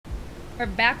We're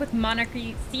back with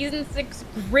Monarchy Season 6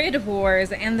 Grid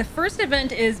Wars, and the first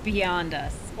event is beyond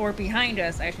us, or behind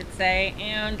us, I should say,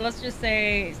 and let's just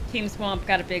say Team Swamp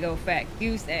got a big old fat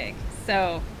goose egg,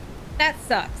 so that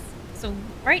sucks. So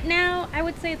right now, I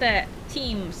would say that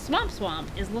Team Swamp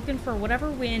is looking for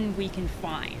whatever win we can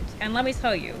find, and let me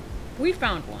tell you, we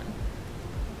found one.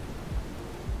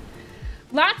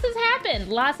 Lots have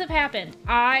happened.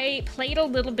 I played a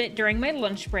little bit during my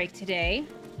lunch break today.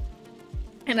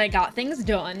 And I got things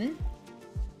done.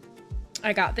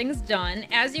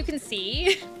 As you can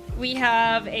see, we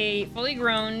have a fully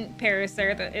grown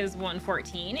Parasaur that is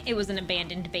 114. It was an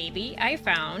abandoned baby I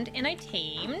found and I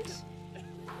tamed.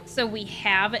 So we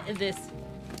have this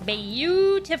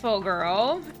beautiful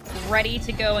girl ready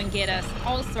to go and get us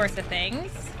all sorts of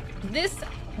things. This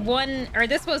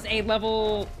was a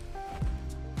level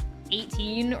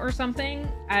 18 or something.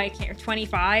 I can't,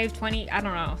 25, 20, I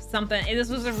don't know, something. This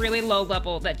was a really low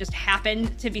level that just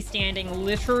happened to be standing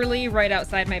literally right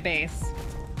outside my base.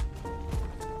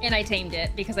 And I tamed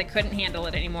it because I couldn't handle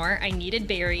it anymore. I needed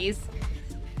berries.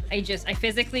 I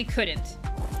physically couldn't.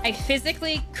 I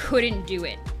physically couldn't do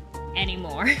it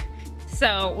anymore.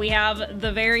 So we have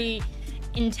the very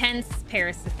intense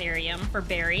Parasitherium for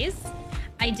berries.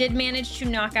 I did manage to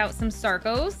knock out some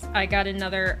Sarcos. I got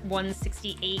another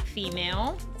 168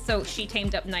 female, so she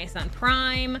tamed up nice on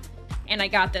Prime. And I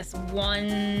got this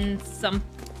one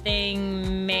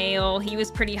something male. He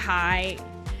was pretty high.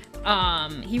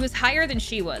 He was higher than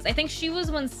she was. I think she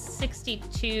was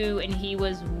 162 and he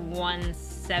was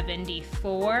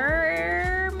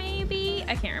 174, maybe?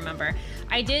 I can't remember.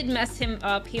 I did mess him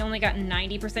up. He only got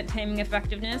 90% taming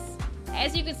effectiveness.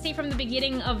 As you can see from the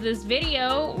beginning of this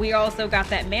video, we also got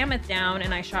that mammoth down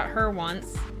and I shot her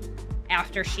once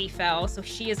after she fell. So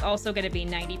she is also going to be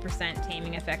 90%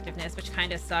 taming effectiveness, which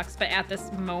kind of sucks. But at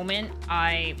this moment,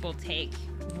 I will take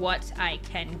what I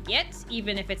can get,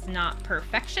 even if it's not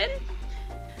perfection.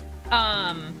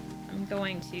 I'm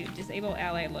going to disable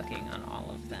ally looking on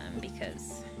all of them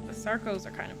because the Sarcos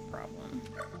are kind of a problem.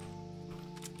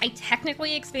 I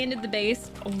technically expanded the base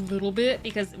a little bit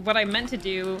because what I meant to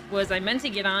do was I meant to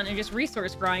get on and just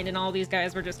resource grind, and all these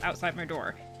guys were just outside my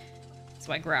door.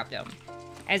 So I grabbed them.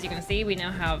 As you can see, we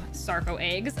now have Sarco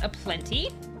eggs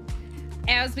aplenty.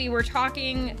 As we were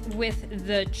talking with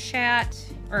the chat,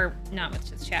 or not with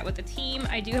the chat, with the team,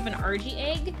 I do have an RG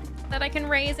egg that I can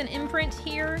raise and imprint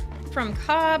here from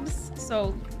Cobbs.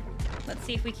 So let's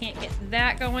see if we can't get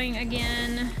that going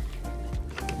again.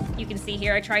 You can see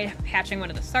here, I tried hatching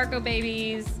one of the Sarco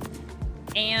babies,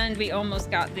 and we almost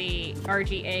got the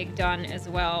RG egg done as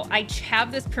well. I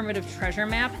have this primitive treasure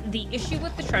map. The issue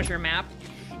with the treasure map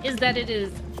is that it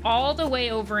is all the way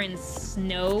over in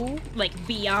snow, like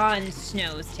beyond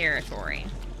snow's territory.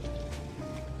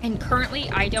 And currently,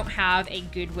 I don't have a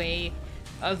good way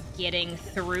of getting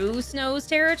through snow's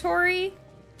territory.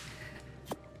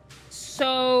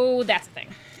 So that's the thing.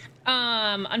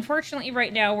 Unfortunately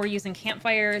right now we're using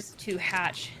campfires to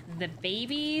hatch the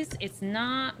babies. It's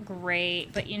not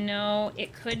great, but you know,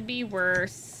 it could be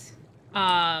worse.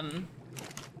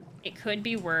 It could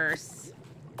be worse.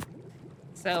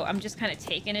 So I'm just kind of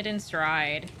taking it in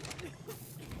stride.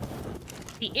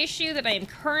 The issue that I am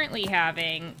currently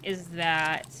having is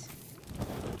that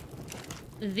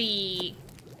the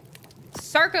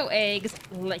Sarco eggs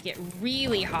like it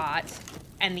really hot,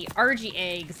 and the RG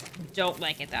eggs don't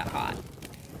like it that hot.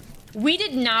 We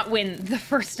did not win the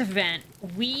first event.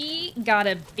 We got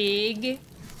a big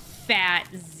fat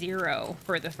 0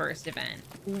 for the first event.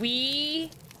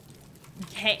 We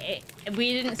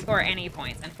didn't score any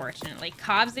points, unfortunately.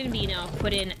 Cobbs and Vino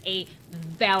put in a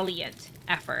valiant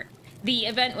effort. The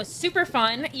event was super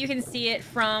fun. You can see it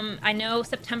from, I know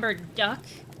September Duck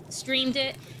streamed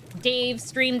it, Dave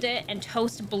streamed it, and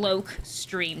Toast Bloke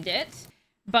streamed it.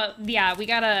 But yeah, we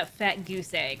got a fat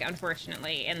goose egg,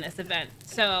 unfortunately, in this event.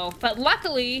 So, but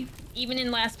luckily, even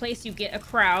in last place, you get a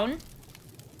crown.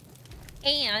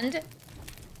 And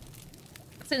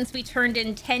since we turned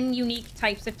in 10 unique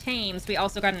types of tames, we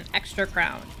also got an extra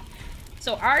crown.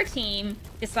 So our team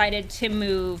decided to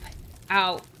move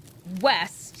out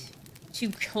west to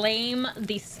claim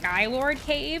the Skylord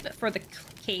Cave for the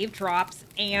cave drops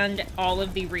and all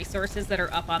of the resources that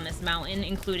are up on this mountain,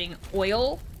 including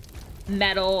oil,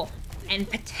 metal, and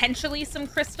potentially some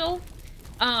crystal.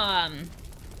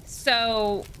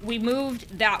 So we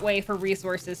moved that way for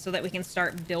resources so that we can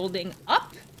start building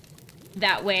up.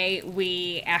 That way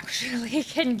we actually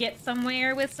can get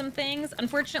somewhere with some things.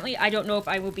 Unfortunately, I don't know if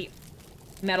I will be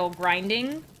metal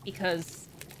grinding because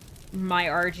my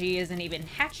RG isn't even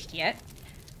hatched yet.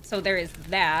 So there is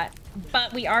that.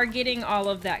 But we are getting all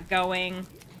of that going.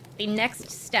 the next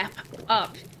step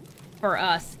up for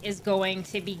us is going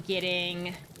to be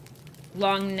getting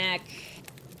long neck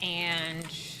and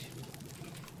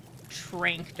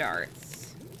trank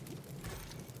darts.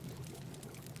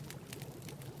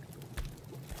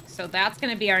 So that's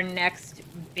going to be our next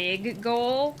big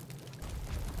goal.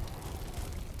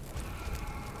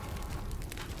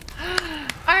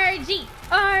 RG!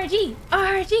 RG!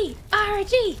 RG!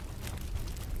 RG!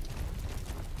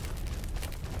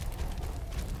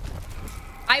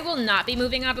 I will not be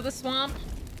moving out of the swamp,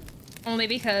 only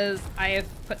because I have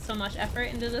put so much effort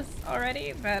into this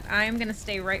already, but I am gonna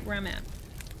stay right where I'm at.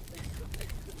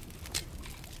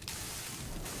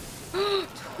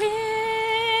 Twins!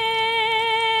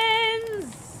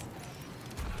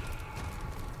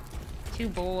 2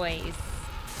 boys.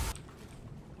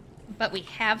 But we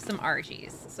have some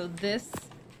RGs, so this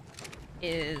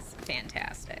is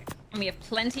fantastic. And we have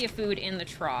plenty of food in the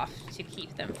trough to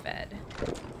keep them fed.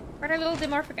 Where'd our little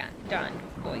Dimorphic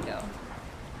boy go?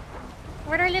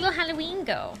 Where'd our little Halloween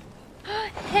go?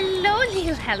 Hello,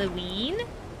 little Halloween!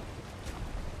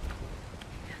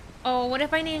 Oh, what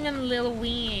if I named him Lil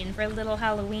Ween for little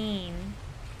Halloween?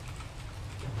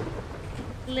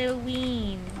 Lil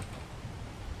Ween.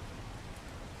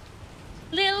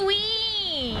 Lil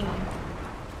Ween!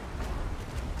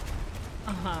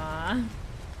 Uh-huh.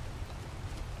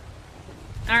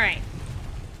 Alright.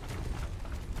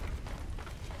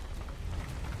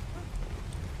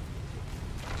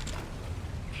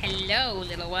 Hello,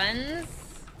 little ones.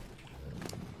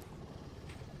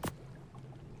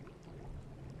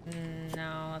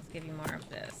 No, let's give you more of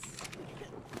this.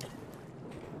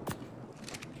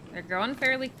 They're growing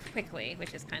fairly quickly,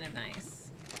 which is kind of nice.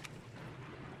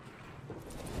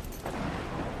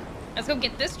 Let's go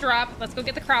get this drop. Let's go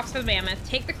get the crops for the mammoth.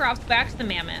 Take the crops back to the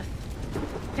mammoth.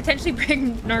 Potentially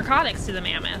bring narcotics to the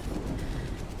mammoth.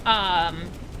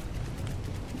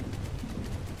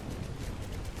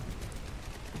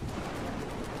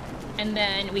 And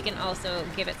then we can also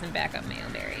give it some backup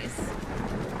mailberries.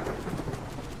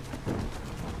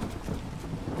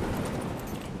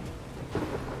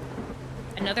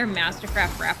 Another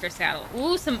Mastercraft Raptor saddle.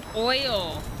 Ooh, some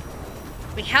oil.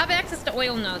 We have access to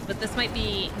oil nodes, but this might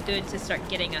be good to start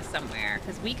getting us somewhere.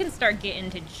 Because we can start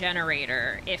getting to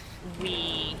generator if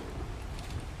we...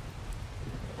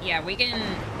 Yeah, we can...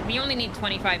 We only need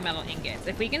 25 metal ingots.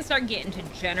 If we can start getting to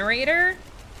generator,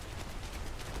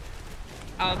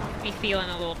 I'll be feeling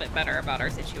a little bit better about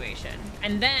our situation.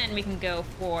 And then we can go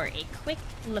for a quick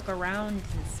look around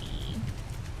and see.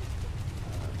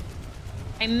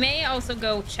 I may also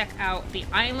go check out the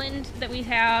island that we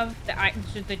have,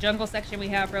 the jungle section we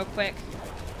have real quick.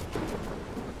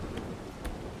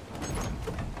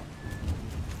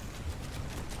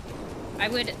 I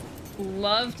would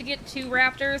love to get 2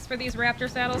 raptors for these raptor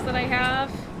saddles that I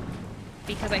have,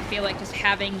 because I feel like just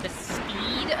having the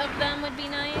speed of them would be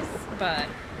nice, but...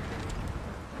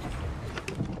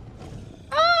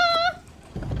 Ah!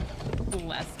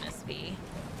 Bless Miss B.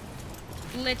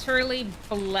 Literally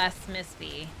bless Miss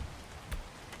B.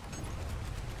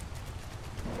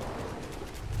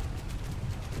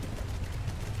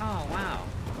 Oh, wow.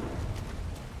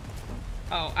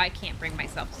 Oh, I can't bring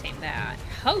myself to tame that.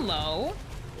 Hello?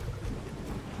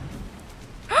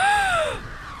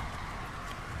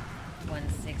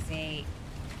 168.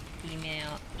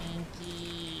 Female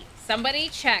inky. Somebody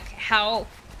check how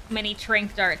many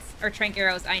trank darts or trank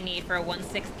arrows I need for a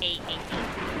 168 inky.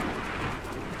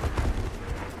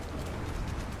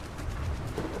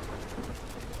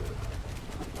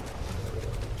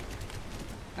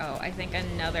 Oh, I think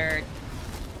another...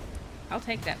 I'll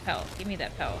take that pelt. Give me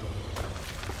that pelt.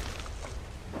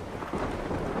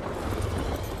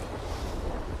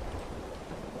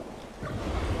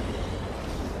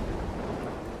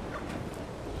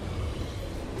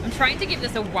 I'm trying to give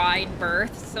this a wide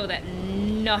berth so that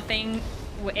nothing,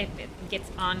 if it gets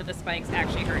onto the spikes,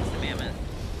 actually hurts the mammoth.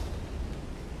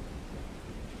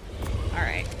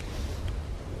 Alright.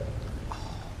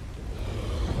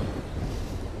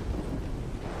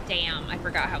 Damn, I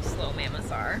forgot how slow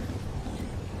mammoths are.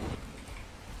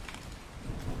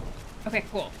 Okay,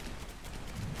 cool.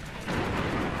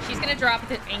 She's gonna drop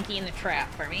the inky in the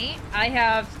trap for me. I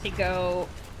have to go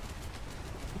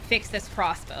fix this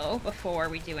crossbow before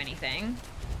we do anything.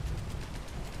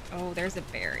 Oh, there's a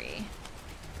berry.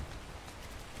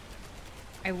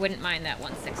 I wouldn't mind that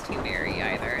 162 berry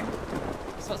either.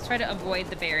 So let's try to avoid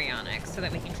the baryonyx so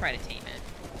that we can try to tame it.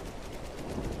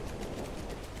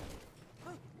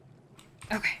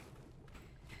 Okay.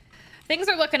 Things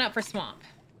are looking up for swamp.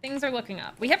 Things are looking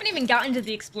up. We haven't even gotten to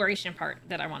the exploration part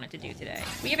that I wanted to do today.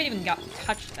 We haven't even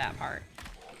touched that part.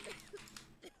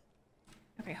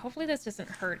 Okay, Okay, hopefully this doesn't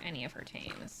hurt any of her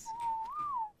tames.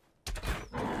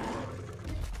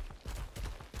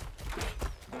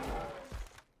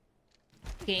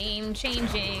 Game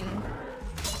changing.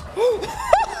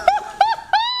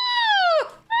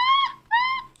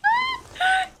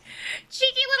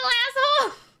 Cheeky little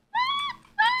asshole.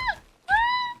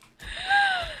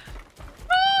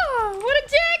 Oh, what a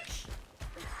dick.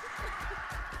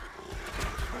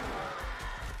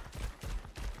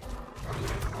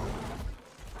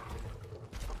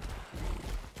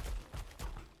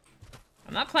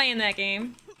 I'm not playing that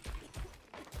game.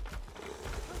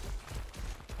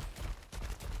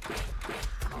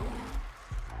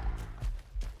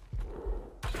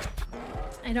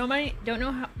 I don't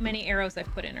know how many arrows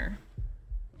I've put in her.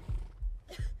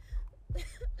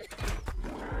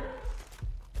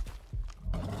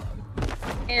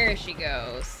 There she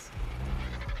goes.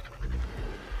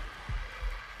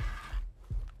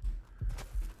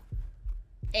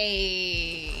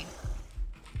 Hey.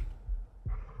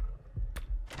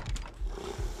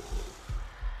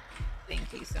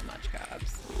 Thank you so much,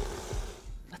 Cobbs.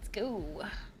 Let's go.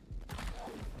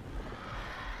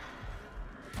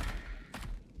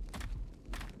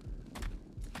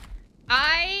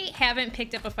 I haven't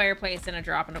picked up a fireplace and a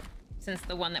drop since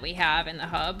the one that we have in the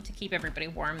hub to keep everybody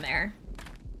warm there.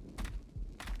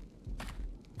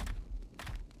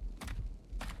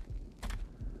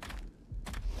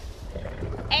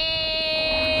 Hey!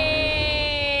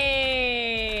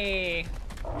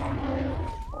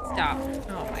 Stop.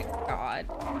 Oh my god.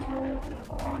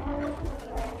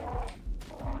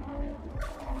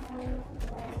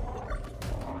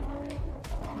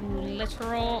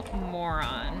 Literal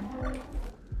moron.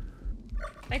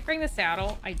 Did I bring the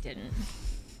saddle? I didn't.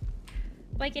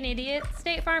 Like an idiot.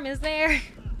 State Farm is there.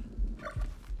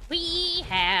 We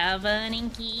have an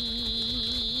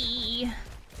Inky.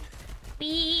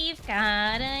 We've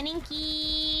got an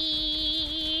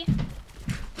Inky.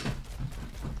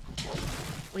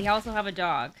 We also have a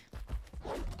dog.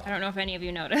 I don't know if any of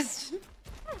you noticed.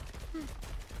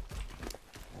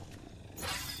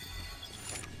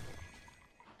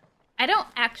 I don't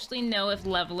actually know if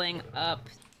leveling up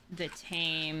the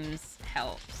tames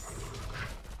helps.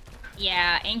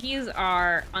 Yeah, Ankies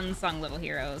are unsung little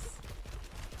heroes.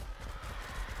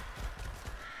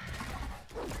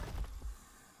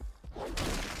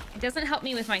 It doesn't help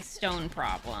me with my stone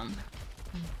problem.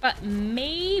 But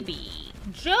maybe,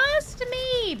 just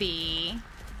maybe...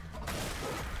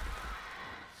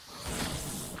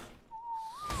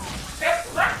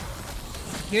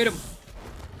 Get him.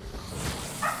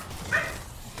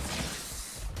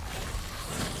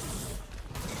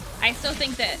 I still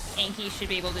think that Anki should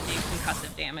be able to do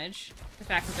concussive damage. The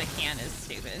fact that they can is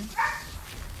stupid.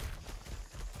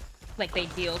 Like they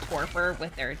deal torpor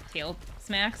with their tail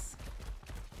smacks.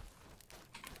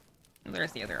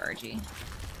 There's the other RG.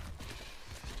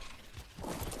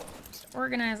 Just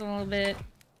organize a little bit.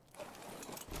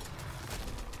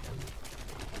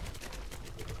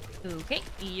 Okay,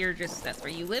 that's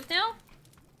where you live now.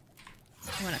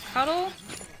 You wanna cuddle?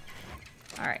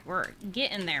 Alright, we're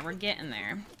getting there, we're getting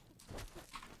there.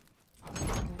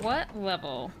 What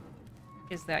level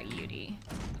is that UD?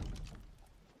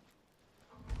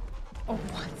 Oh,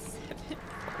 174.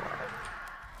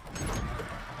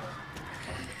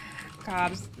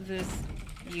 Cobbs, this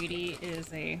UD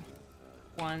is a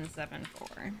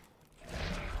 174.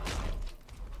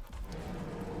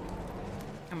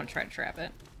 I'm gonna try to trap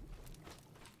it.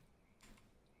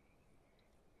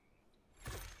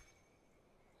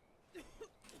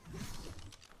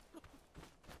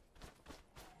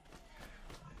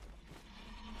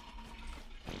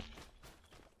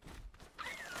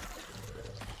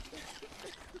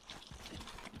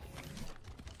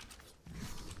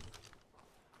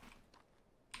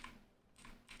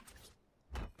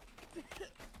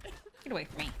 Get away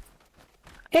from me.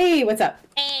 Hey, what's up?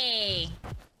 Hey!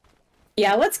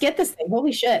 Yeah, let's get this thing.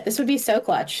 Holy shit, this would be so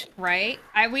clutch. Right?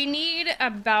 We need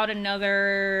about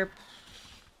another...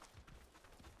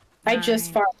 I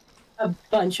just farmed a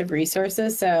bunch of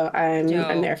resources, so I'm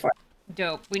there for it.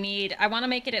 Dope. I want to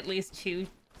make it at least 2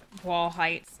 wall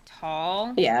heights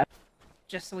tall. Yeah.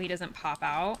 Just so he doesn't pop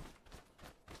out.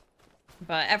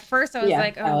 But at first I was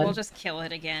like, oh, we'll just kill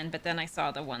it again. But then I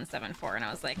saw the 174 and I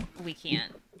was like, we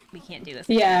can't do this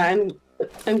again. Yeah,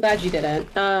 I'm glad you didn't.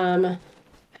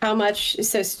 How much?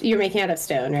 So you're making out of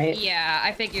stone, right? Yeah,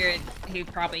 I figured he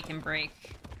probably can break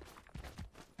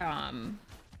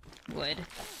wood.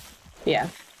 Yeah.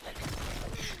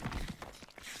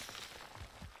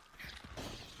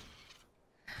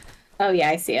 Oh yeah,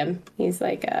 I see him. He's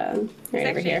like right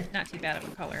over here. Not too bad of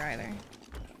a color either.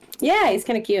 Yeah, he's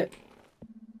kind of cute.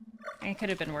 It could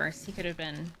have been worse. He could have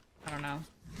been, I don't know.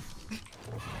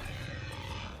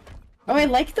 Oh, I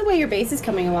like the way your base is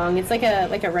coming along. It's like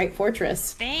a right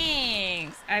fortress.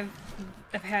 Thanks. I've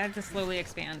had to slowly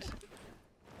expand.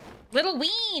 Little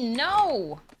Ween,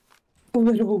 no.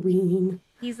 Little Ween.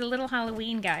 He's a little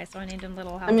Halloween guy, so I named him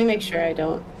Little Let Halloween. me make sure I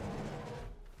don't.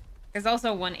 There's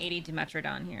also 180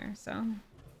 Dimetrodon here, so.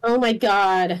 Oh my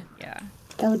god. Yeah.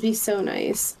 That would be so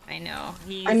nice. I know.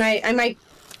 He's... I might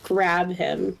grab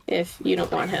him if you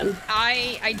don't want him.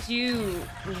 I do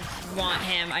want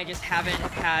him. I just haven't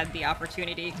had the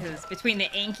opportunity because between the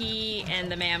Anki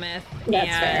and the Mammoth. That's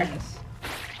fair.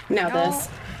 Now this.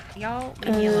 Y'all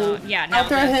leave me alone. Yeah, now I'll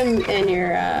throw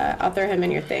him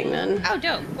in your thing then. Oh,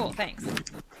 dope. Cool. Thanks.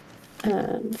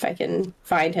 If I can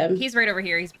find him. He's right over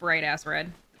here. He's bright ass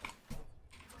red.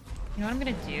 You know what I'm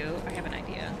gonna do? I have an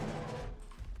idea.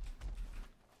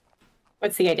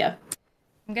 What's the idea?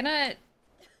 I'm gonna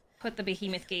put the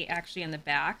Behemoth Gate actually in the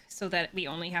back so that we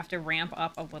only have to ramp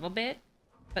up a little bit,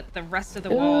 but the rest of the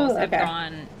walls have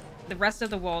gone. The rest of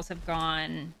the walls have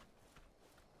gone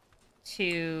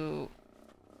to,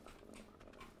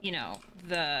 you know,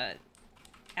 the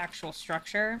actual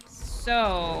structure.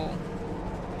 So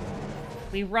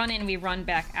we run in, we run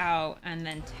back out, and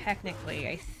then technically,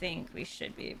 I think we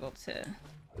should be able to.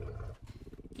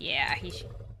 Yeah, he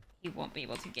won't be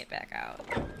able to get back out.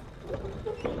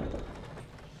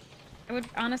 I would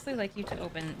honestly like you to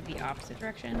open the opposite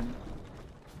direction.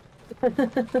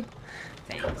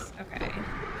 Thanks. Okay.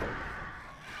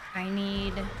 I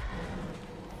need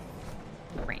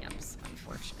ramps,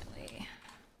 unfortunately.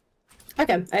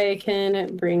 Okay, I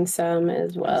can bring some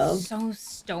as well. So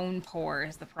stone poor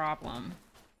is the problem.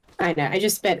 I know. I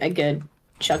just spent a good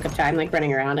chunk of time like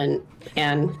running around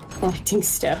and collecting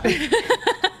stone.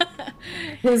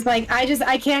 It was like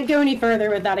I can't go any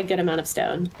further without a good amount of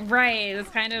stone. Right, it's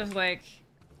kind of like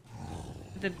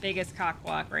the biggest cock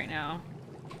block right now.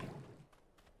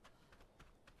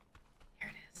 Here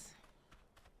it is.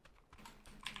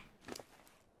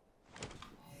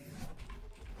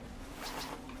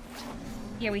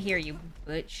 Yeah, we hear you,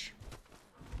 butch.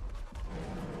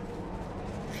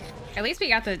 At least we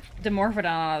got the Dimorphodon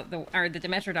out of the, or the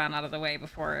Dimetrodon out of the way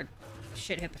before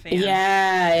shit hit the fan.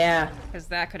 Yeah, yeah. Because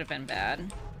that could have been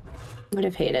bad. Would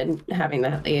have hated having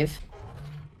that leave.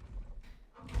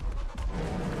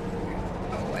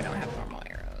 Oh, I don't have normal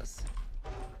arrows.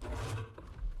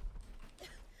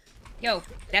 Yo,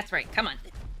 that's right. Come on.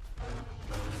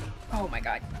 Oh my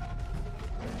god.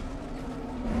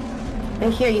 I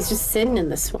hear he's just sitting in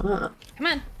the swamp. Come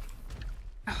on.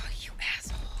 Oh, you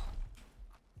asshole.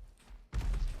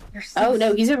 You're so Oh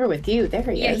no, he's over with you. There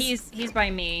he is. Yeah, he's by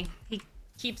me. He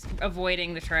keeps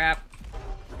avoiding the trap.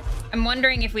 I'm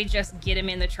wondering if we just get him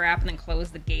in the trap and then close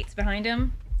the gates behind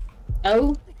him.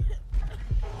 Oh.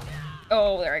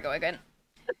 Oh, there I go again.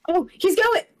 Oh, he's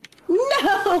going.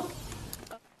 No.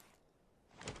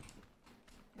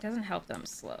 It doesn't help that I'm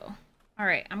slow. All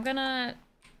right, I'm gonna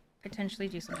potentially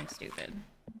do something stupid.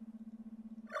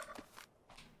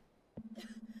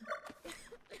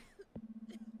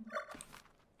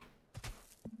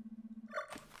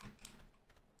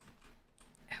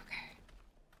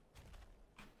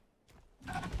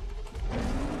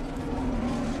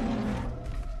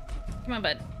 Come on,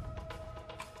 bud.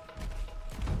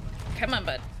 Come on,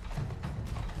 bud.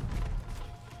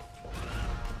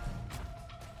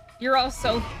 You're all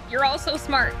so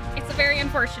smart. It's very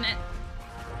unfortunate.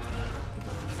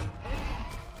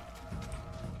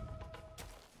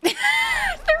 They're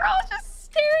all just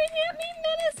staring at me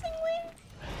menacingly.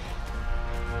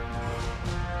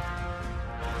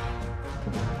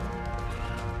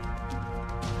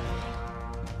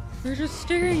 They're just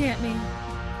staring at me.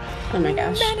 Oh my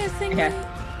gosh. Menacingly. Okay.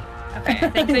 Okay, I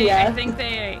think they Yeah. I think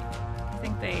they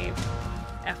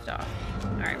effed off.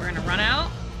 Alright, we're gonna run out.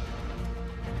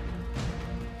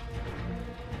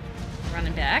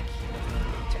 Running back.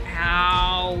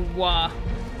 Ow.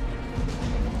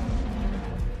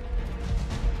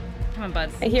 Come on,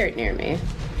 buds. I hear it near me.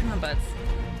 Come on, buds.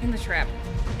 In the trap.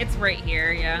 It's right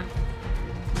here, yeah.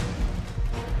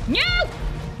 No!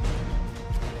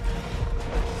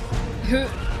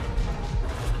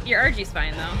 Your RG's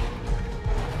fine though.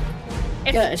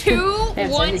 It's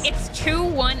Good. It's two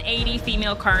 180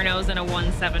 female Carnos and a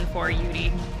 174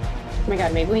 Yudi. Oh my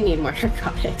god, maybe we need more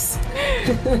narcotics.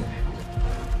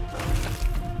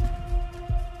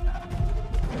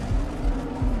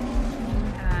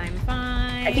 I'm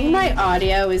fine. I think my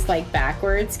audio is like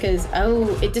backwards because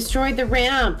it destroyed the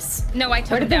ramps. No, I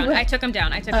took him down. I took him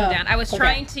down. I was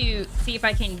trying to see if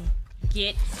I can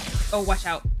get. Oh, watch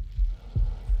out.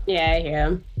 Yeah, I hear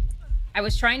him. I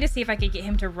was trying to see if I could get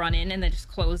him to run in and then just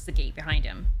close the gate behind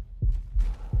him.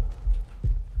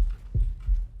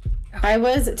 I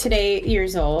was today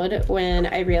years old when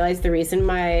I realized the reason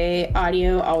my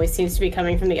audio always seems to be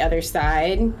coming from the other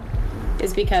side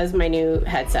is because my new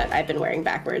headset I've been wearing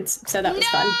backwards. So that was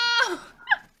fun.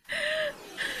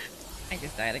 I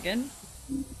just died again.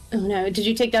 Oh no, did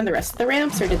you take down the rest of the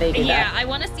ramps or did they do that? Yeah, I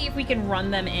want to see if we can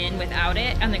run them in without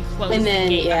it and then close and then,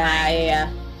 the gate behind.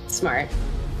 Yeah. Smart.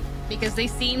 Because they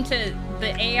seem to,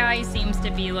 the AI seems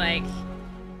to be like,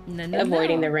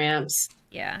 avoiding the ramps.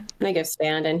 Yeah. And they go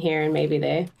stand in here and maybe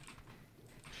they...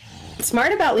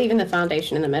 Smart about leaving the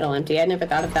foundation in the middle empty. I never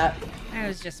thought of that. That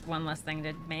was just one less thing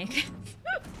to make.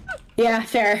 Yeah,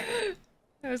 fair.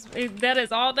 That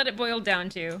is all that it boiled down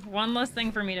to. One less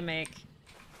thing for me to make.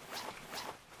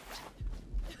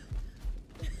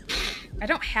 I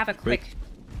don't have a quick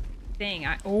thing.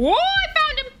 Whoa, I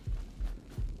found him!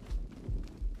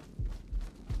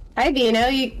 Hi, Bino.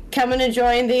 You coming to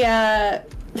join the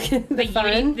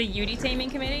fun? The Yudi taming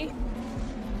committee?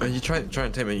 Are you trying to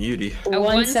tame a Yudi? A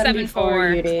 174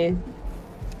 Yudi.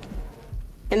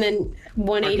 And then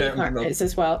 180 Carnos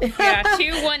as well. Yeah,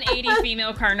 2 180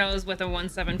 female Carnos with a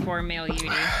 174 male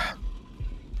Yudi.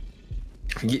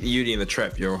 Get Yudi in the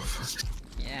trap, you're off.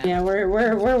 Yeah, we're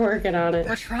working on it.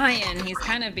 We're trying. He's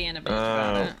kind of being a bitch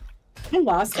about it. I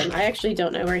lost him. I actually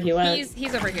don't know where he went.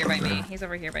 He's over here by me. He's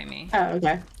over here by me. Oh,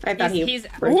 okay. I thought he's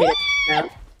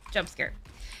jump scare.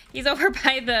 He's over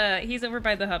by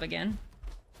the hub again.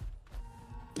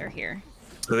 They're here.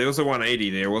 So there was a 180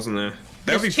 there, wasn't there?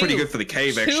 That would be pretty good for the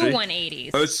cave, actually. 2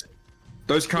 180s.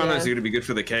 Those Carnos are going to be good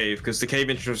for the cave because the cave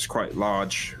entrance is quite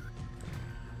large.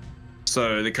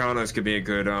 So the Carnos could be a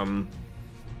good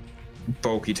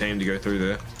bulky tame to go through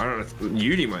there. I don't know if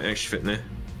Yudi might actually fit in there.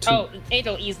 Oh,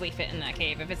 it'll easily fit in that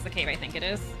cave if it's the cave I think it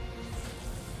is.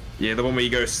 Yeah, the one where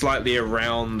you go slightly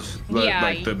around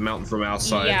like the mountain from our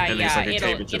side, and there's like a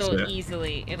cave entrance there.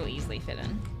 It'll easily fit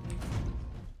in.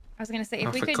 I was gonna say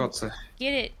if we could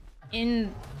get it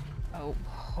in. Oh,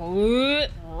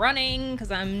 running because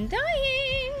I'm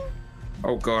dying.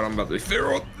 Oh god, I'm about to be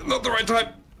feral. Not the right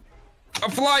time. Oh,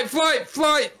 fly!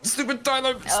 Stupid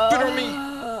dino, spit on me.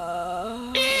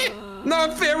 No,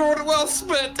 I'm feral. Well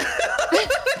spit.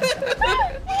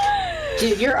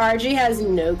 Dude, your RG has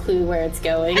no clue where it's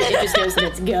going. It just knows that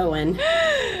it's going.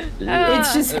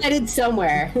 It's just headed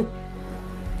somewhere.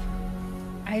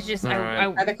 Are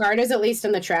the Carnos at least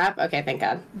in the trap? Okay, thank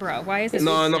God. Bro, why is it?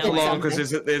 No, not for long because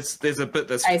there's a bit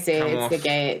that's. I see. It's the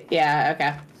gate. Yeah.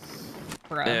 Okay.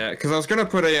 Bro. Yeah, because I was gonna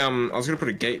put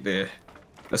a gate there,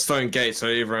 a stone gate, so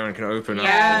everyone can open up.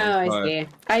 Yeah, I see.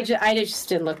 I just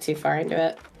didn't look too far into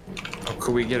it. Oh,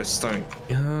 could we get a stone?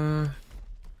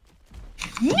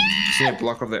 See a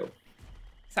block of that.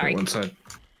 Sorry. One side.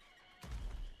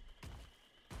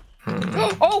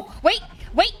 Oh, wait!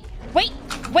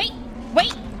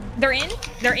 They're in.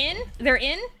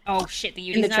 Oh shit, the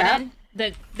Yudi's not in.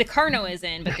 The Carno is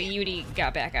in, but the Yudi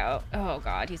got back out. Oh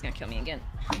god, he's gonna kill me again.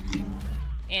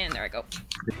 And there I go.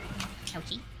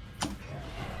 Ouchie.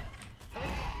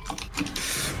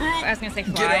 I was gonna say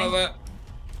fly. Get out of that.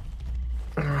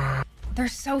 They're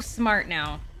so smart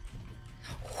now.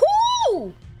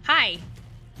 Whoo! Hi.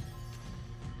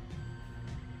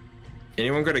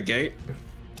 Anyone got a gate?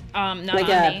 Not like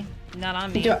on me. Not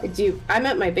on me. I'm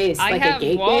at my base. I like have a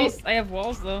gate walls. gate? I have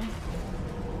walls though.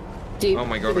 Oh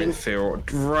my god, I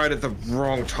failed right at the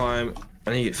wrong time.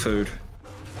 I need to get food.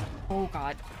 Oh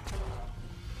god.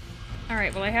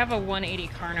 Alright, well I have a 180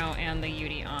 Carno and the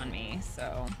Yudi on me,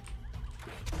 so...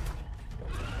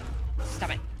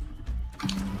 Stop it.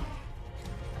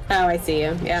 Oh, I see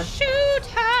you. Yeah. Shoot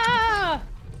her!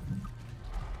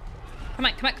 Come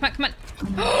on.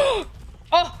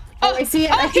 Oh, I see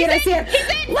it. I see it. He's in!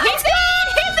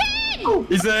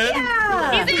 He's in!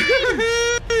 Yeah! He's in!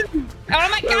 Oh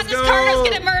my god, this Carno's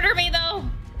gonna murder me though!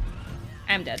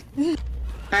 I'm dead.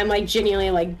 I'm like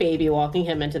genuinely like baby walking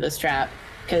him into this trap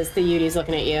because the Yudi's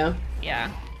looking at you.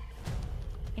 Yeah.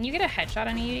 Can you get a headshot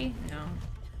on a Yudi? No.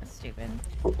 That's stupid.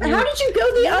 How did you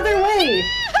go the other way?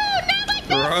 Oh, not like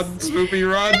this! Run, Spoopy,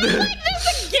 run! Not like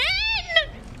this again!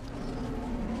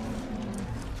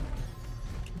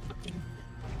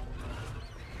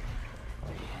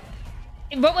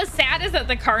 What was sad is that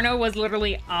the Carno was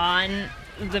literally on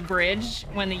the bridge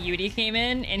when the Yudi came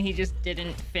in, and he just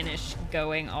didn't finish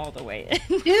going all the way in.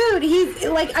 Dude, he's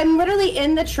like, I'm literally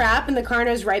in the trap, and the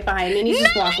Carno's right behind me, and he's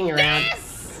just walking around.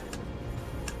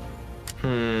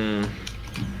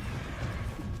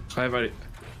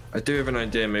 I do have an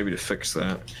idea maybe to fix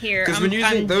that. Here, because when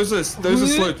using those are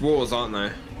sloped walls, aren't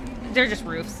they? They're just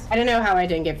roofs. I don't know how I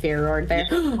didn't get fear roared there.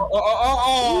 No!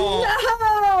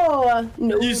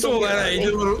 No! You saw that, eh? He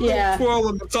did a little twirl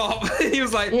on the top. He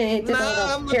was like, yeah,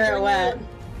 nah, I'm pirouette.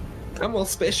 I'm all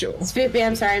special. Spoopy,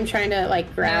 I'm sorry, I'm trying to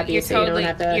like grab you so you don't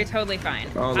have to. You're totally fine.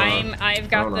 I've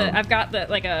got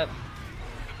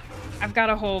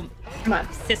a whole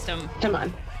system. Come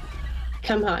on.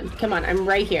 I'm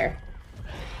right here.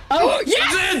 Oh,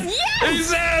 yes!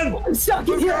 He's in! I'm stuck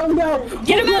in here. Oh no!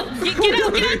 Get him out! Get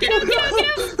out! Get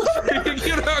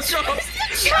out, Charles!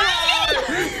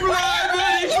 Fly,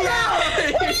 buddy,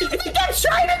 fly! What do you think I'm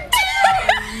trying to do?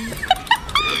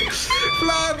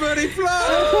 Fly, buddy, fly!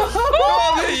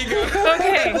 Oh, there you go.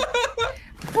 Okay.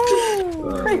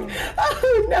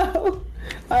 Oh no!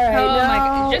 All right, oh no. my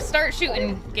God. Just start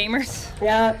shooting, gamers.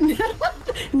 Yeah.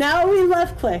 Now we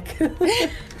left click.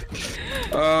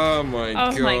 Oh my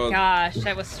god. Oh my gosh,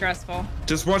 that was stressful.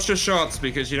 Just watch the shots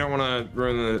because you don't want to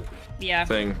ruin the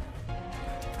thing.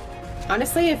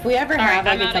 Honestly, if we ever have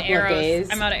like a couple of days.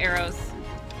 I'm out of arrows.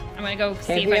 I'm gonna go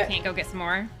see if I can't go get some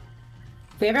more.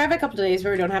 If we ever have a couple of days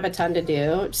where we don't have a ton to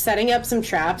do, setting up some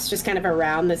traps just kind of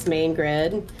around this main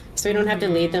grid so we don't have to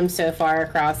lead them so far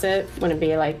across it wouldn't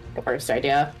be like the worst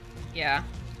idea. Yeah.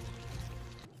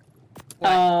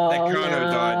 Oh, that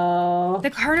Carno died.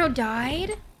 The Carno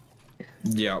died?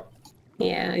 Yep.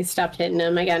 Yeah, I stopped hitting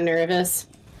him. I got nervous.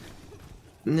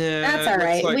 Yeah. That's all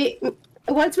right. Like...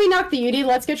 Once we knock the UD,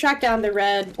 let's go track down the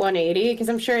red 180 because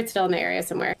I'm sure it's still in the area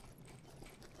somewhere.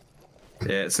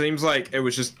 Yeah, it seems like it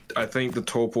was just. I think the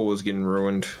torpor was getting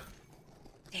ruined.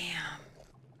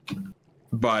 Damn.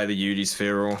 By the UD's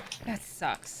feral. That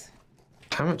sucks.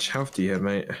 How much health do you have,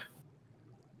 mate?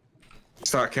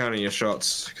 Start counting your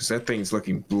shots because that thing's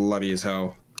looking bloody as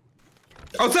hell.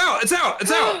 Oh, it's out! It's out!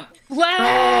 It's out!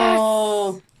 Blast!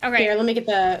 Oh. Okay. Here, let me get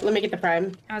the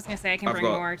prime. I was gonna say I can bring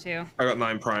more too. I got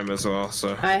 9 prime as well,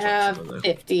 so. I have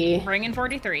 50. Bring in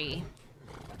 43.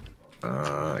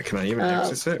 Can I even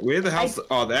access it? Where the hell's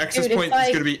the access point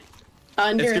is gonna be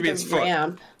under it's gonna be the its foot.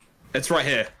 ramp. It's right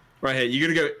here. Right here. You're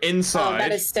gonna go inside. Oh,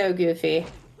 that is so goofy.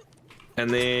 And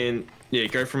then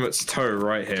go from its toe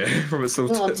right here. From its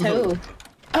little toe.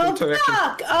 Oh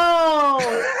fuck!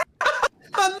 Oh!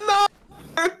 Oh no!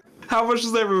 How much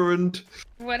is that ruined?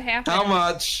 What happened? How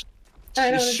much?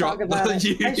 I don't talk about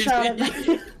it. I shot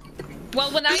it.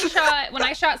 Well, when I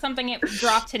shot something, it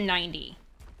dropped to 90.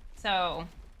 So.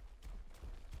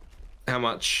 How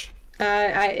much?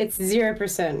 It's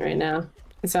 0% right now.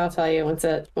 So I'll tell you once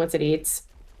it eats.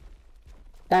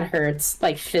 That hurts,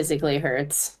 like physically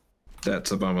hurts.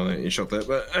 That's a bummer that you shot that,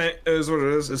 but it is what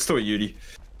it is. It's still a Yudi.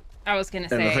 I was gonna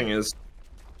say. And the thing is,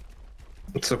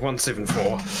 it's a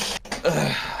 174.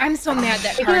 I'm so mad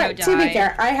that Carno died. To be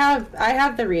fair, I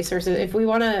have the resources. If we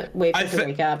want to wait for it to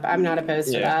wake up, I'm not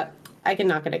opposed to that. I can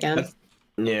knock it again.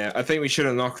 I think we should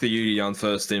have knocked the Yudi down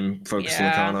first, then focus on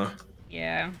the Carno.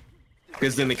 Yeah.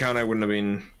 Because then the Carno wouldn't have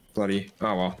been bloody.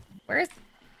 Oh well. Where's?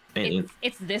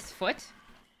 It's this foot.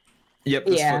 Yep.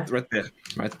 This foot right there.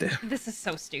 Right there. This is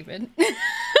so stupid.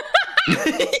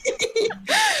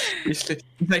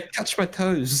 Like, touch my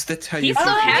toes. That's how you.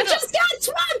 I just got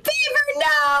swamp fever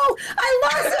now. I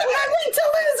lost it when I went to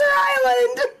Loser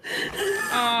Island.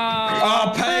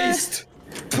 Oh, paste.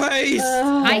 Paste.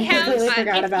 I have.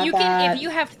 Forgot about that. If you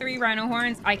have 3 rhino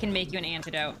horns, I can make you an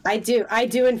antidote. I do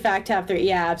in fact have 3.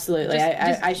 Yeah, absolutely.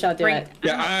 I shall do it.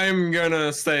 Yeah, I'm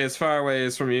gonna stay as far away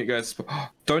as from you guys.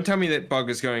 Don't tell me that bug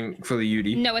is going for the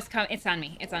UD. No, it's coming. It's on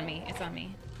me. It's on me. It's on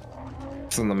me.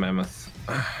 It's on the mammoth.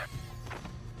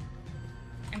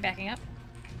 I'm backing up.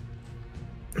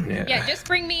 Yeah. Yeah, just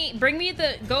bring me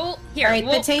the goal here. All right,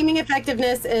 the taming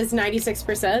effectiveness is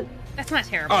 96%. That's not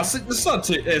terrible. Oh, so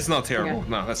it's not terrible. Okay.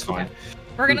 No, that's fine. Okay.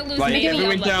 We're gonna lose. Like, maybe if it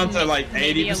went down to like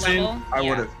 80%, I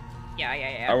would have.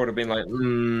 Yeah. I would have been like,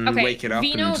 okay, wake it up.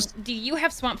 Vino, and just... do you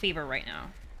have swamp fever right now?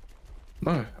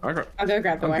 No, I'll go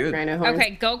grab the rhino horns.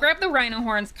 Okay, go grab the rhino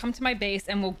horns. Come to my base,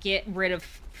 and we'll get rid of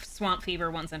swamp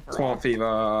fever once and for all. Swamp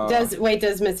fever.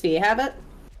 Does Miss V have it?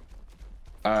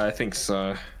 I think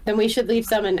so. Then we should leave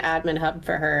some in admin hub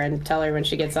for her and tell her when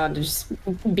she gets on to just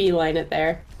beeline it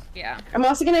there. Yeah. I'm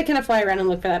also gonna kind of fly around and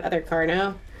look for that other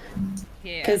Carno.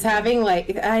 Yeah. Because having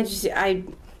like, I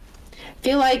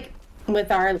feel like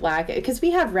with our lack, because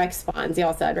we have Rex spawns,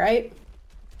 y'all said, right?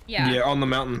 Yeah. Yeah, on the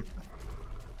mountain.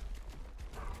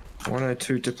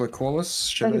 102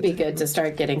 Diploqualis. That would be good to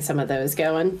start getting some of those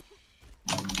going.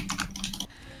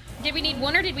 Did we need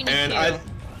 1 or did we need 2?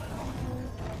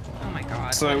 Oh my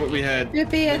god. So what we had...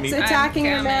 Spoopy, it's attacking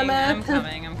your mammoth. I'm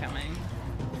coming.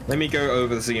 Let me go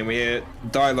over this again. We had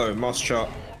Dilo, Moss Shot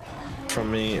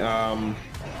from me, the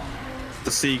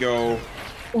Seagull,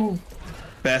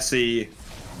 Bessie,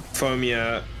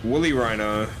 Fomia, Woolly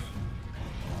Rhino,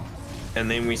 and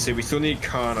then we said we still need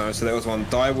Carno, so that was one.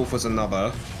 Direwolf was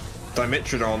another.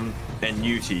 Dimetrodon and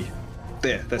Yuti.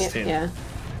 There, that's 10. Yeah.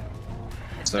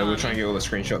 So we'll try and get all the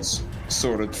screenshots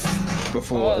sorted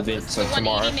before event, so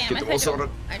tomorrow get them all sorted.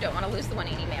 I don't want to lose the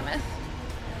 180 mammoth.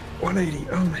 180.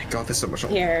 Oh my god, there's so much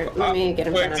on. Here, let me get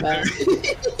in front of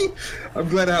it. I'm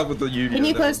glad I helped with the Yuti. Can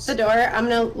you close the door? I'm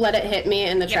gonna let it hit me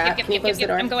in the trap. Can you close the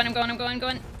door? I'm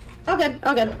going. Oh good,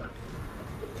 oh good.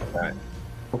 Alright.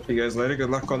 Hope you guys later.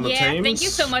 Good luck on the teams. Yeah, thank you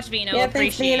so much, Vino. Yeah,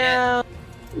 Appreciate thanks,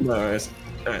 it. No worries.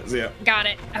 Alright, see ya. Got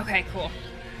it. Okay, cool.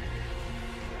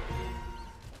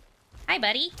 Hi,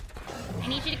 buddy. I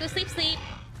need you to go sleep.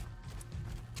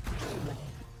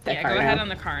 Yeah, go ahead on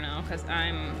the Carno, because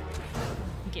I'm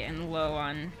getting low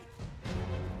on...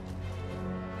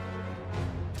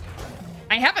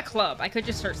 I have a club. I could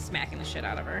just start smacking the shit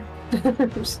out of her.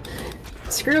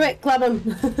 Screw it, club him.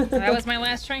 That was my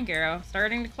last Trank Arrow,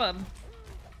 starting to club.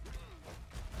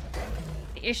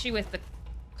 The issue with the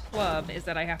club is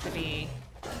that I have to be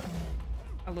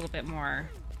a little bit more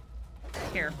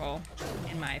careful,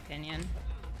 in my opinion.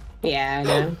 Yeah, I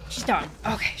know. She's down.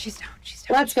 Okay, she's down.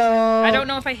 Let's go. I don't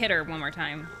know if I hit her one more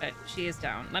time, but she is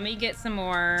down. Let me get some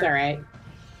more... It's alright.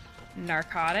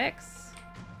 Narcotics.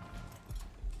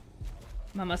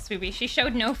 Mama Spoopi, she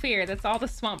showed no fear. That's all the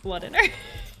swamp blood in her.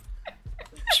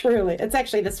 Truly. It's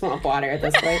actually the swamp water at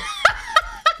this point.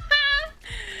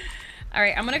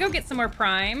 Alright, I'm gonna go get some more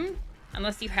Prime.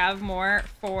 Unless you have more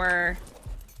for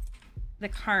the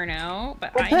Carno.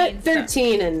 But We'll I put need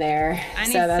 13 in there. I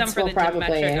need so some that's for the probably...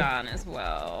 Dimetrodon as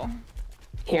well.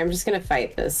 Here, I'm just gonna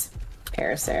fight this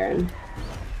Parasaurn.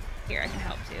 Here, I can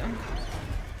help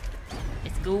too.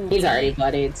 It's cool. He's already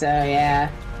bloodied, so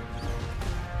yeah.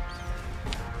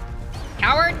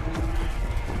 Coward!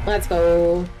 Let's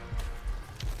go.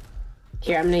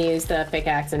 Here, I'm gonna use the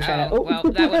pickaxe and try to... Oh, well,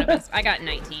 that would have been... I got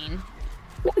 19.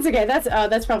 That's okay.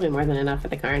 That's probably more than enough for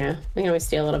the Carno. We can always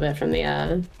steal a little bit from the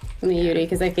Yudi,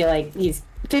 because I feel like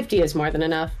 50 is more than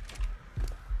enough.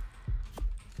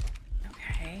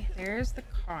 Okay, there's the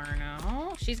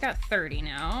Carno. She's got 30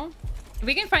 now. If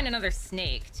we can find another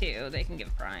snake, too, they can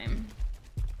give Prime.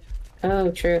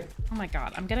 Oh, true. Oh my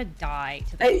god, I'm gonna die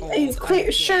to the It's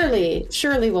clear.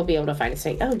 Surely we'll be able to find a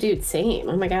snake. Oh, dude, same.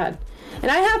 Oh my god. And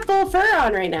I have full fur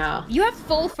on right now. You have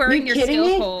full fur in your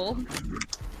skill pool.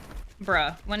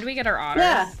 Bruh, when do we get our otters?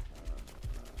 Yeah.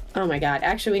 Oh my god.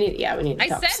 Actually, we need to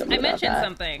talk to someone I mentioned about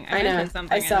something. I know.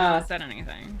 Something. I saw. And no one said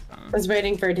anything. So. I was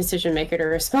waiting for a decision maker to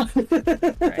respond.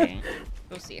 Right.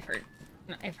 We'll see if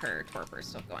her torpor is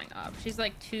still going up. She's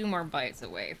like 2 more bites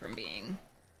away from being...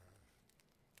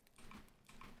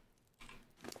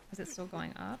 Is it still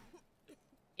going up?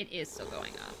 It is still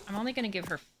going up. I'm only gonna give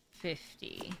her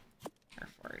 50 or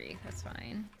 40. That's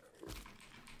fine.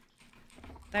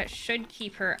 That should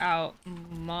keep her out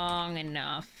long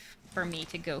enough for me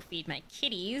to go feed my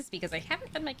kitties, because I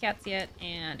haven't fed my cats yet,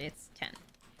 and it's 10.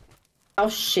 How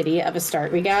shitty of a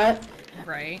start we got.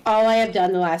 Right. All I have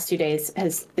done the last 2 days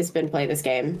has been play this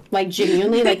game. Like,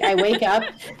 genuinely, like, I wake up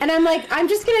and I'm like, I'm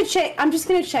just gonna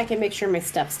check and make sure my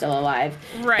stuff's still alive.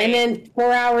 Right. And then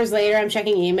 4 hours later, I'm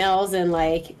checking emails and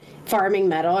like farming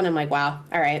metal, and I'm like, wow,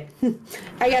 all right.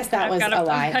 I guess that was a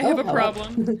lie. I have a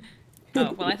problem.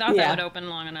 Oh, well, I thought Yeah. that would open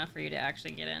long enough for you to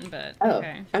actually get in, but Oh,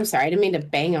 okay. I'm sorry. I didn't mean to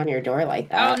bang on your door like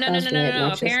that. Oh, no. That was really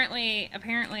obnoxious.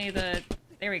 Apparently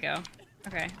there we go.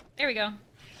 Okay, there we go.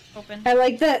 Open. I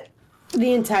like that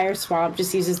the entire swamp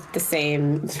just uses the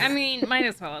same. I mean, might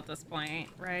as well at this point,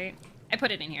 right? I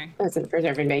put it in here. That's it for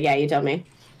everybody. Yeah, you told me.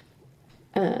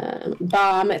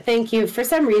 Bomb, thank you. For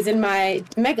some reason, my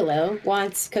Megalo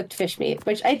wants cooked fish meat,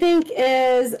 which I think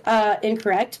is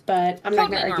incorrect, but I'm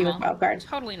not going to argue with Wildcard.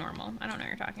 Totally normal. I don't know what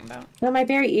you're talking about. No, my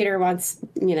berry eater wants,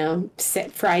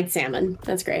 fried salmon.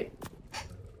 That's great.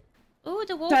 Ooh,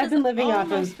 the wolf So I've been living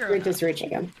off almost of grown up. rotisserie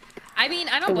chicken. I mean,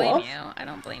 I don't The blame wolf? you. I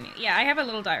don't blame you. Yeah, I have a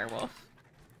little dire wolf.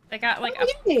 I got like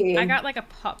Yay. I got like a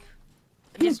pup.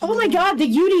 Oh my god, the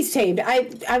Yudi's tamed.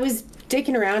 I was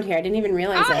dicking around here. I didn't even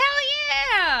realize Oh, it. hell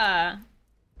yeah!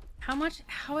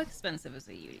 How expensive is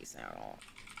a Yudi saddle?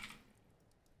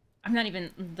 I'm not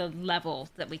even the level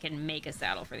that we can make a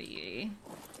saddle for the Yudi.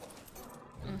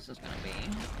 This is gonna be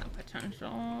a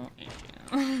potential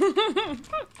issue.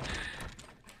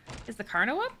 Is the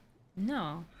Carno up?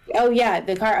 No. Oh yeah,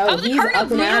 the car. Oh, the he's Carno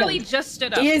up and at literally him. just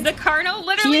stood up. He is- The Carno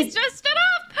literally just stood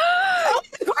up! Oh,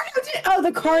 the Carno did. Oh,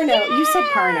 the Carno. Yes! You said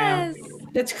Carno. Yes!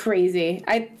 That's crazy.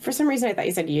 For some reason I thought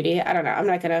you said Yudi. I don't know. I'm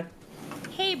not gonna.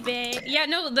 Hey, babe. Yeah,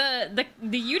 no, the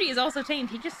Yudi is also tamed.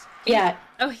 He just... Yeah.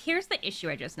 Oh, here's the issue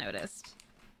I just noticed.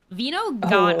 Vino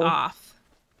got off.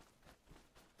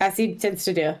 As he tends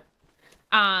to do.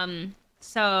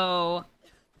 So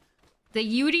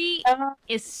the Yudi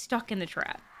is stuck in the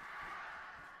trap.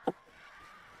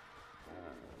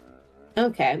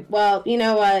 Okay. Well, you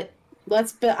know what?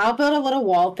 I'll build a little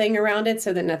wall thing around it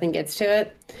so that nothing gets to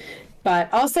it. But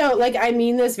also, like, I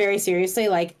mean this very seriously.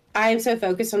 Like, I'm so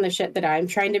focused on the shit that I'm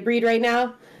trying to breed right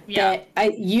now that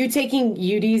you taking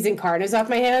Udis and Carnas off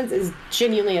my hands is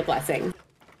genuinely a blessing.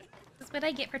 That's what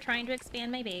I get for trying to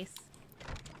expand my base.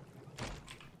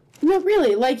 No,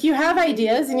 really. Like, you have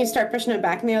ideas and you start pushing it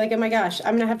back and you're like, oh my gosh,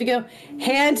 I'm going to have to go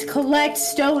hand collect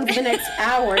stone for the next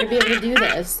hour to be able to do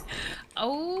this.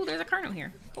 Oh, there's a Carno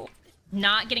here. Cool.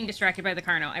 Not getting distracted by the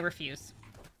Carno. I refuse.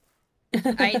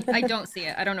 I don't see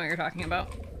it. I don't know what you're talking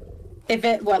about.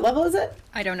 What level is it?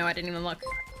 I don't know. I didn't even look.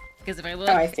 Because if I look...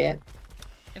 Oh, I see it.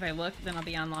 If I look, then I'll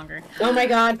be on longer. Oh my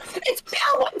god. It's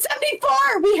Bell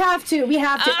 174! We have to. Okay.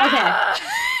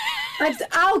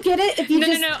 I'll get it if you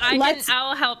No.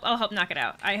 I'll help knock it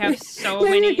out. I have so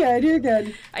many... You're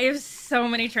good. I have so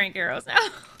many trank arrows now.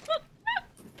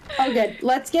 Oh, good.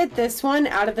 Let's get this one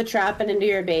out of the trap and into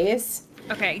your base.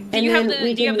 Okay. Do you have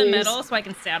the metal so I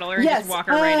can saddle her and just walk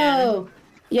her right in?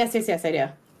 Yes, I do.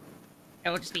 It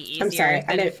will just be easier. I'm sorry.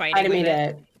 I didn't mean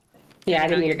to... Yeah, I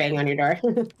didn't mean to bang on your door.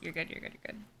 You're good.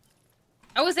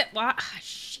 Oh, is it? Ah,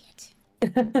 shit.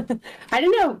 I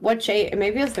don't know what shape.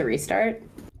 Maybe it's the restart.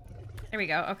 There we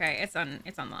go. Okay, it's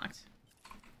unlocked.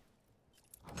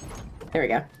 There we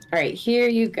go. All right, here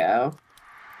you go.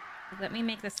 Let me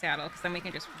make the saddle, because then I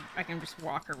can just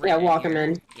walk her right in. Yeah, walk him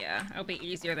in. Yeah, it'll be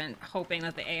easier than hoping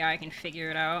that the AI can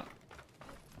figure it out.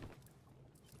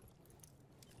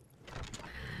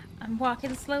 I'm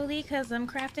walking slowly because I'm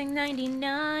crafting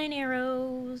 99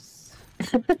 arrows.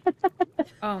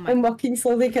 Oh my. I'm walking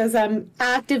slowly because I'm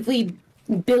actively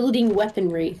building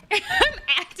weaponry. I'm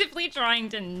actively trying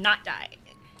to not die.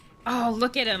 Oh,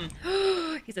 look at him.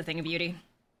 He's a thing of beauty.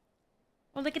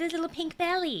 Oh, look at his little pink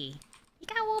belly. He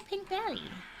got a little pink belly.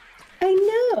 I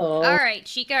know. All right,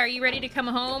 Chica, are you ready to come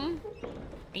home?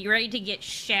 Are you ready to get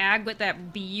shagged with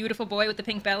that beautiful boy with the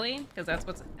pink belly? Because that's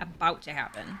what's about to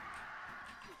happen.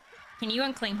 Can you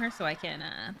unclaim her so I can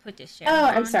put this shit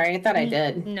on? I'm sorry. I thought I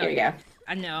did. No, here you go.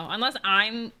 No, unless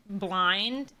I'm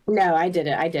blind. No, I did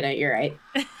it. You're right.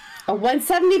 A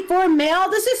 174 male?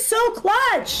 This is so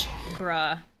clutch!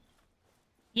 Bruh.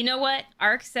 You know what?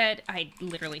 Ark said I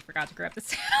literally forgot to grab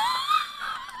this.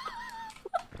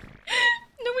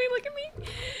 Nobody look at me.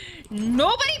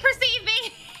 Nobody perceive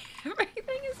me!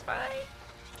 Everything is fine.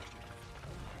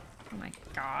 Oh my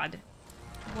god.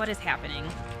 What is happening?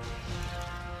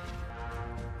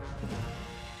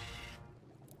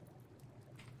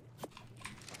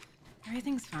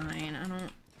 Everything's fine. I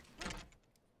don't...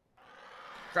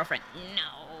 Girlfriend,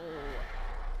 no.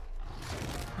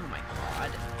 Oh my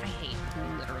god. I hate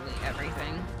literally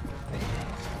everything.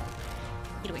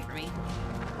 Get away from me.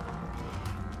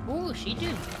 Ooh, she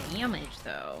did damage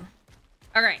though.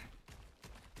 Alright.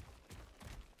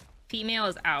 Female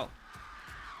is out.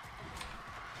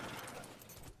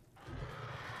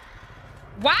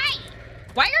 Why?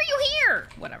 Why are you here?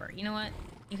 Whatever. You know what?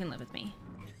 You can live with me.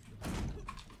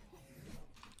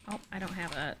 Oh, I don't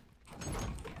have a...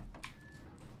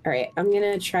 Alright, I'm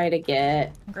gonna try to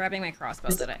get... I'm grabbing my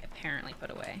crossbow that I apparently put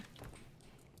away.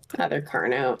 Other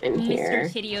Carno in here.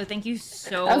 Mr. Tidio, thank you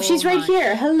so much. Oh, she's right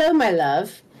here. Hello, my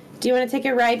love. Do you want to take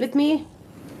a ride with me?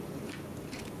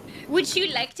 Would you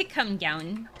like to come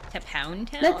down to Pound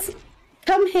Town? Let's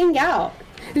come hang out.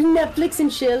 Netflix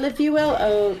and chill, if you will.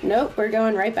 Oh, nope, we're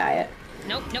going right by it.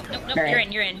 Nope.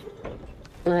 Right. You're in.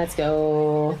 Let's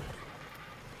go.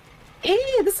 Hey,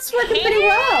 this is working pretty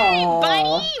well.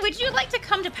 Buddy, would you like to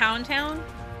come to Pound Town?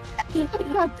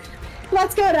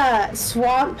 Let's go to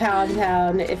Swamp Pound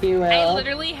Town, if you will. I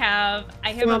literally have...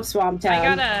 Swamp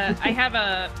Town. I have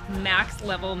a max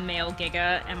level male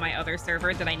Giga and my other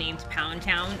server that I named Pound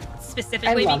Town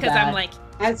specifically because that. I'm like...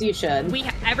 As you should.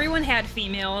 Everyone had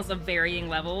females of varying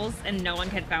levels and no one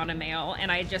had found a male,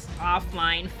 and I just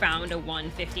offline found a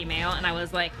 150 male and I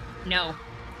was like, no.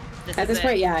 At this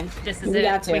point, yeah. This is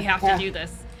it. We have to do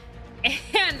this.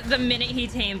 And the minute he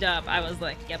tamed up, I was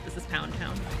like, yep, this is Pound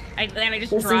Town. And I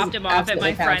just dropped him off at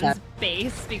my friend's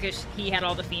base because he had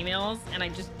all the females, and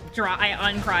I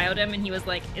uncried him, and he was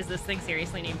like, is this thing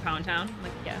seriously named Pound Town? I'm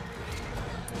like, yeah.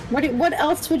 What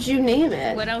else would you name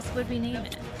it? What else would we name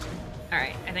it?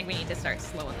 Alright, I think we need to start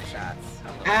slowing the shots.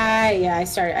 Yeah, I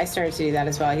started to do that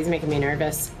as well. He's making me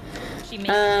nervous.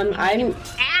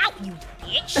 Ow, you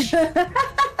bitch!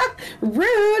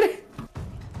 Rude!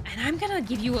 And I'm gonna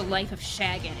give you a life of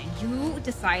shagging, and you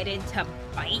decided to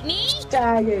bite me?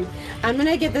 Shagging. I'm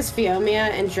gonna get this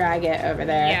Fiomia and drag it over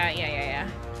there. Yeah.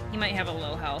 might have a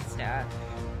low health stat.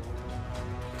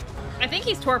 I think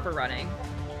he's torpor running.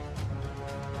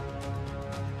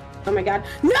 Oh my god.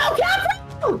 No,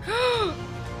 Catherine!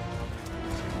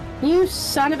 You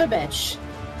son of a bitch.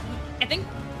 I think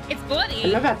it's bloody.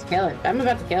 I'm about to kill it. I'm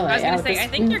about to kill it. I was gonna say, I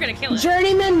think you're gonna kill it.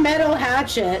 Journeyman metal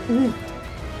hatchet. Do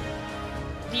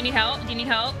you need help? Do you need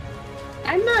help?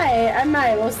 I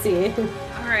might. We'll see.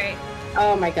 Alright.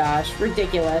 Oh my gosh.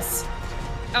 Ridiculous.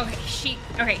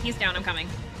 Okay, he's down. I'm coming.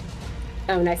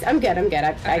 Oh, nice. I'm good.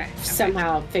 I Okay.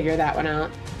 somehow figured that one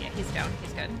out. Yeah, he's down.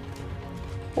 He's good.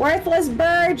 Worthless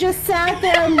bird just sat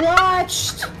there and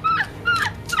watched.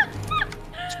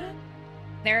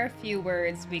 There are a few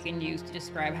words we can use to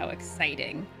describe how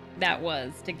exciting that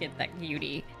was to get that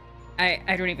beauty.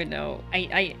 I don't even know.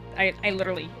 I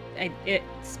literally,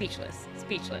 speechless.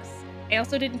 I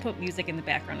also didn't put music in the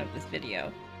background of this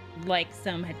video, like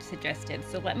some had suggested.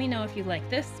 So let me know if you like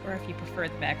this or if you prefer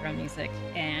the background music,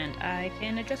 and I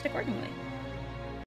can adjust accordingly.